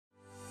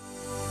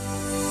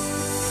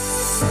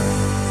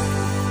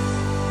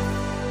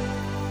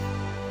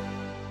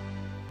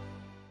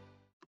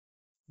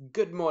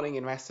Good morning,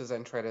 investors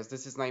and traders.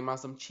 This is Naeem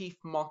Azam, Chief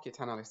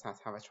Market Analyst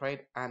at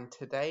AvaTrade, and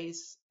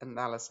today's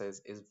analysis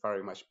is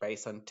very much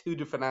based on two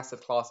different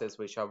asset classes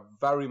which are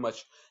very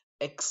much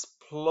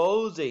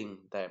exploding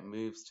their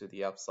moves to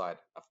the upside.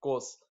 Of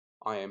course,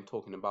 I am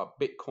talking about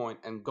Bitcoin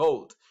and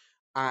gold,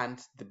 and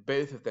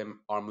both of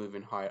them are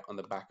moving higher on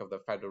the back of the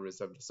Federal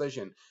Reserve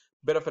decision.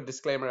 Bit of a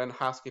disclaimer and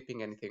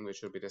housekeeping: anything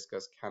which will be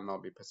discussed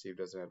cannot be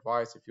perceived as an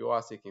advice. If you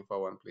are seeking for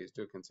one, please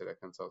do consider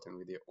consulting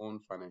with your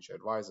own financial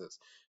advisors.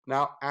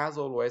 Now, as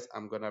always,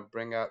 I'm going to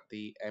bring out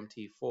the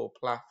MT4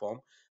 platform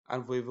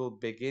and we will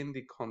begin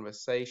the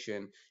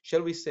conversation.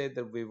 Shall we say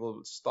that we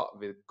will start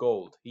with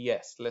gold?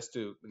 Yes, let's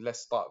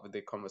start with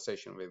the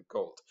conversation with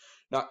gold.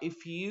 Now,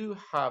 if you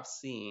have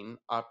seen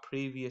our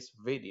previous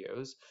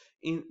videos,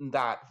 in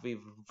that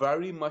we've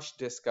very much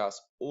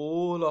discussed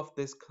all of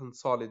this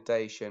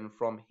consolidation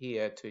from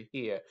here to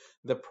here,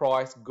 the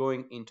price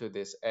going into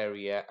this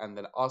area, and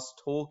then us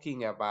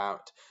talking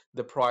about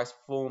the price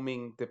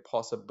forming the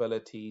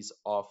possibilities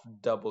of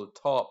double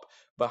top,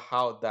 but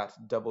how that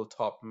double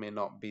top may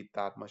not be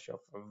that much of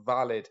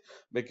valid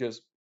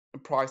because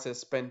prices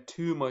spend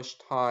too much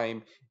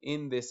time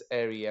in this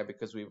area,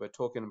 because we were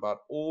talking about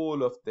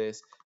all of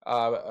this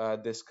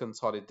this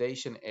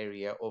consolidation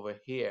area over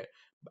here.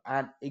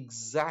 And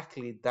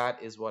exactly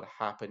that is what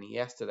happened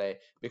yesterday,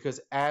 because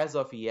as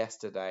of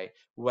yesterday,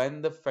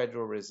 when the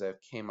Federal Reserve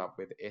came up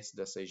with its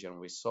decision,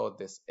 we saw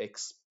this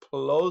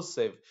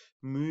explosive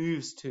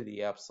moves to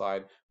the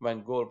upside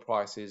when gold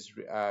prices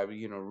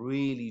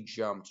really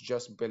jumped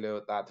just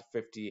below that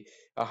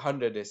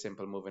 100-day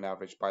simple moving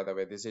average. By the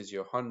way, this is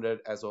your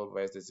 100, as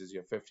always, this is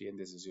your 50, and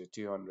this is your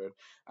 200.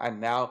 And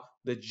now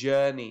the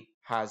journey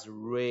has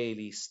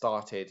really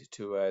started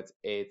towards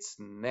its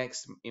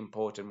next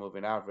important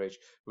moving average,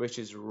 which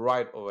is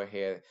right over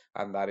here,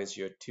 and that is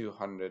your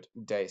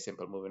 200-day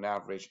simple moving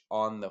average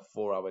on the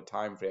 4-hour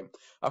time frame.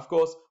 Of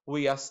course,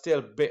 we are still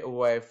a bit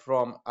away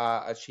from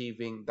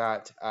achieving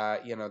that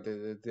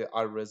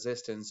our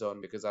resistance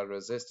zone, because our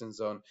resistance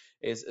zone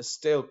is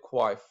still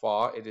quite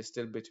far. It is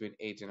still between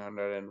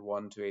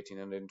 1801 to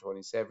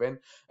 1827,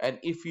 and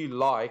if you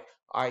like,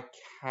 I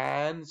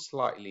can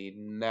slightly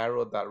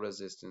narrow that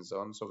resistance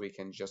zone, so we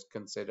can just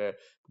consider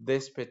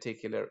this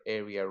particular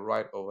area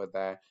right over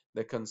there.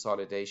 The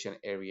consolidation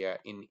area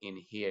in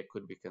here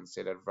could be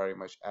considered very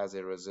much as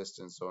a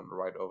resistance zone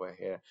right over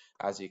here,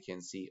 as you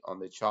can see on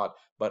the chart.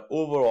 But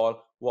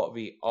overall, what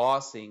we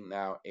are seeing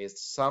now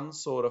is some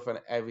sort of an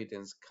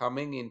evidence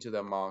coming into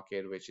the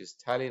market, which is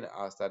telling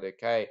us that,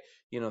 okay,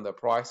 the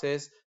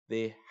prices,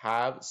 they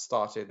have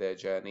started their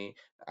journey,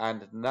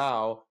 and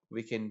now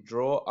we can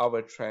draw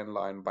our trend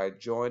line by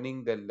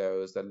joining the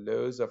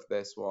lows of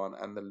this one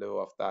and the low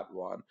of that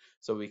one.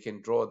 So we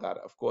can draw that.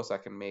 Of course, I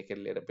can make it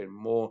a little bit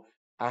more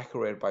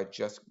accurate by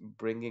just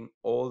bringing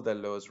all the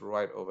lows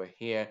right over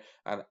here,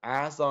 and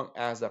as long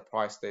as the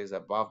price stays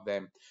above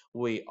them,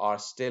 we are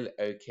still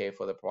okay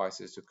for the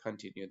prices to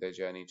continue their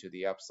journey to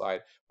the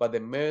upside. But the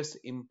most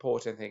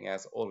important thing,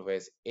 as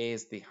always,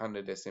 is the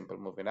 100-day simple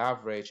moving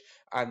average,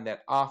 and then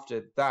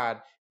after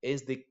that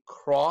is the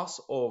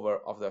crossover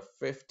of the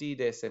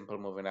 50-day simple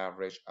moving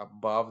average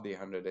above the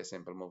 100-day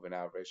simple moving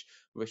average,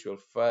 which will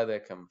further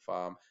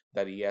confirm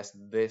that yes,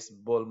 this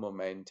bull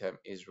momentum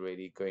is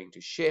really going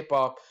to shape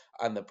up,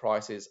 and the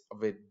prices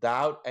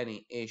without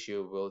any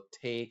issue will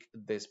take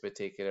this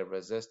particular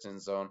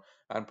resistance zone,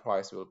 and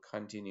price will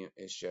continue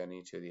its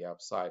journey to the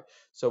upside.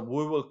 So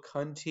we will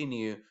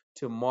continue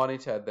to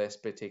monitor this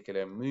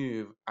particular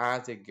move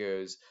as it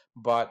goes,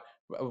 but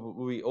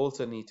we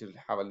also need to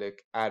have a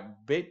look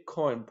at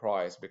Bitcoin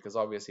price, because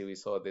obviously we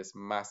saw this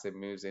massive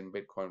moves in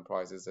Bitcoin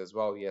prices as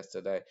well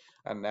yesterday,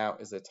 and now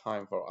is the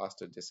time for us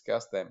to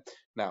discuss them.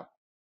 Now,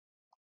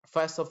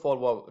 first of all,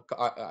 what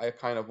I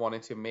kind of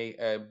wanted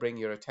to bring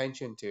your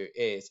attention to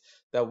is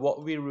that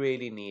what we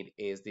really need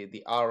is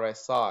the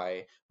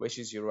RSI, which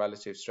is your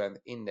relative strength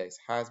index,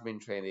 has been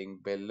trading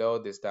below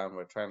this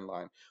downward trend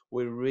line.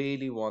 We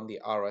really want the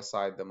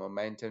RSI, the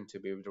momentum, to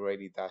be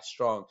really that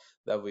strong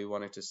that we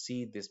wanted to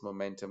see this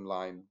momentum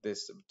line,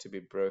 this to be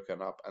broken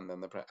up, and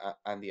then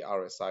the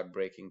RSI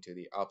breaking to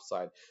the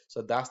upside.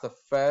 So that's the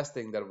first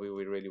thing that we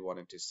really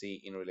wanted to see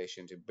in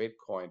relation to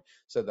Bitcoin,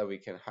 so that we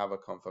can have a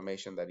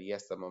confirmation that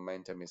yes, the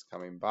momentum is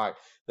coming back.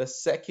 The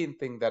second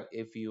thing, that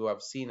if you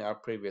have seen our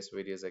previous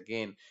videos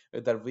again,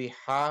 that we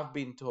have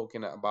been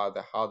talking about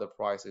how the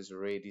price is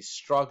really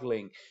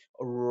struggling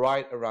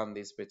right around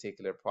this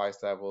particular price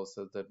level,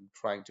 so that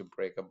trying to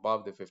break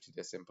above the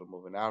 50-day simple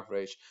moving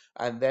average.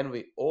 And then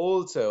we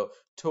also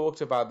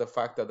talked about the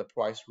fact that the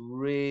price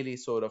really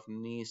sort of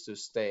needs to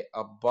stay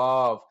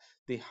above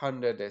the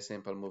 100-day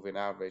simple moving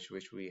average,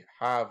 which we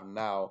have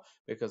now,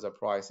 because the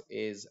price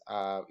is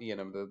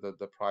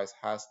the price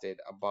has stayed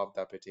above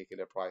that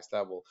particular price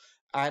level.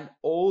 And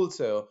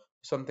also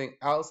something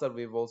else that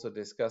we've also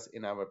discussed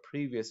in our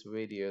previous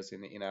videos,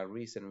 in our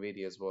recent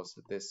videos, was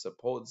this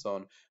support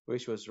zone,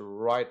 which was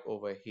right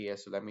over here.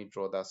 So let me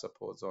draw that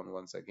support zone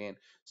once again.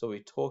 So we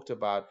talked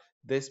about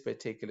this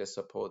particular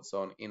support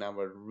zone in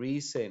our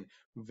recent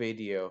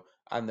video,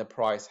 and the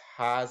price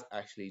has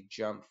actually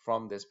jumped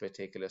from this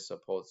particular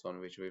support zone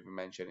which we've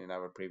mentioned in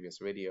our previous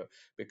video,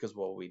 because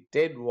what we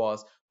did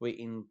was we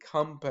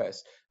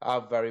encompassed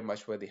very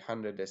much where the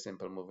 100-day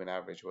simple moving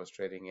average was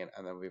trading in,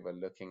 and then we were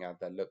looking at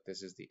that. Look,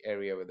 this is the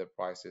area where the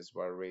prices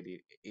are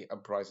really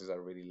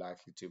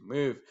likely to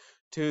move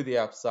to the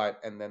upside,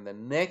 and then the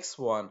next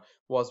one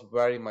was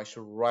very much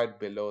right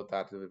below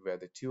that, where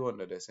the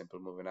 200-day simple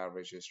moving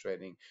average is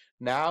trading.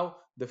 Now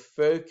the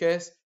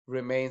focus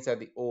remains at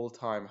the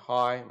all-time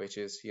high, which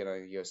is,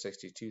 your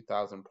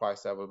 62,000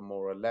 price level,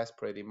 more or less,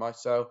 pretty much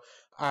so.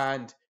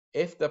 And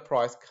if the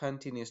price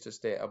continues to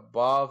stay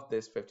above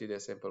this 50-day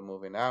simple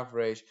moving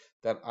average,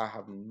 then I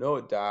have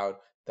no doubt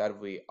that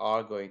we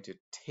are going to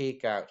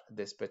take out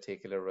this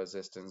particular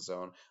resistance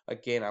zone.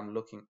 Again, I'm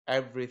looking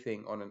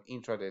everything on an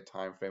intraday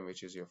time frame,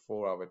 which is your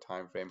 4-hour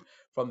time frame.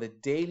 From the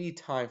daily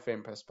time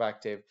frame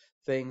perspective,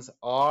 things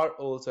are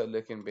also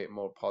looking a bit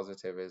more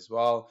positive as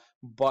well,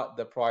 but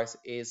the price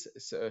is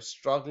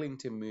struggling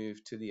to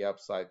move to the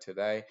upside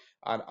today,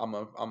 and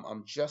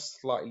I'm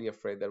just slightly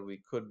afraid that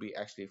we could be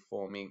actually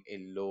forming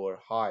a lower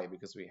high,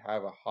 because we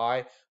have a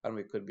high and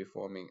we could be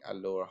forming a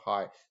lower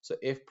high. So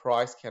if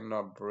price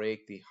cannot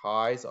break the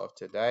highs of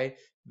today,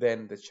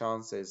 then the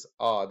chances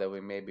are that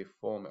we may be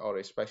forming, or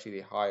especially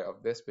the high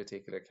of this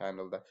particular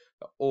candle, that,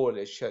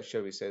 or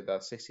shall we say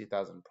that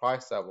 60,000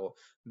 price level,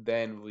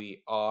 then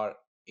we are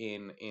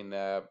in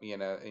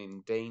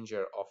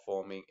danger of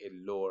forming a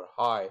lower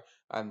high,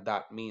 and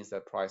that means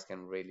that price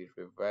can really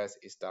reverse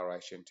its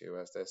direction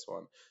towards this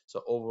one.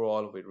 So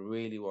overall, we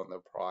really want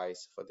the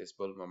price for this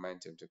bull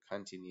momentum to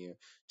continue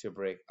to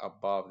break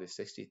above the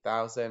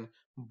 60,000,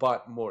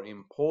 but more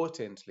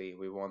importantly,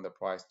 we want the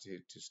price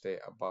to stay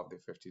above the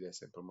 50-day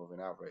simple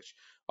moving average.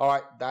 All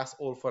right, that's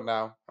all for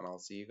now, and I'll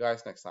see you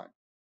guys next time.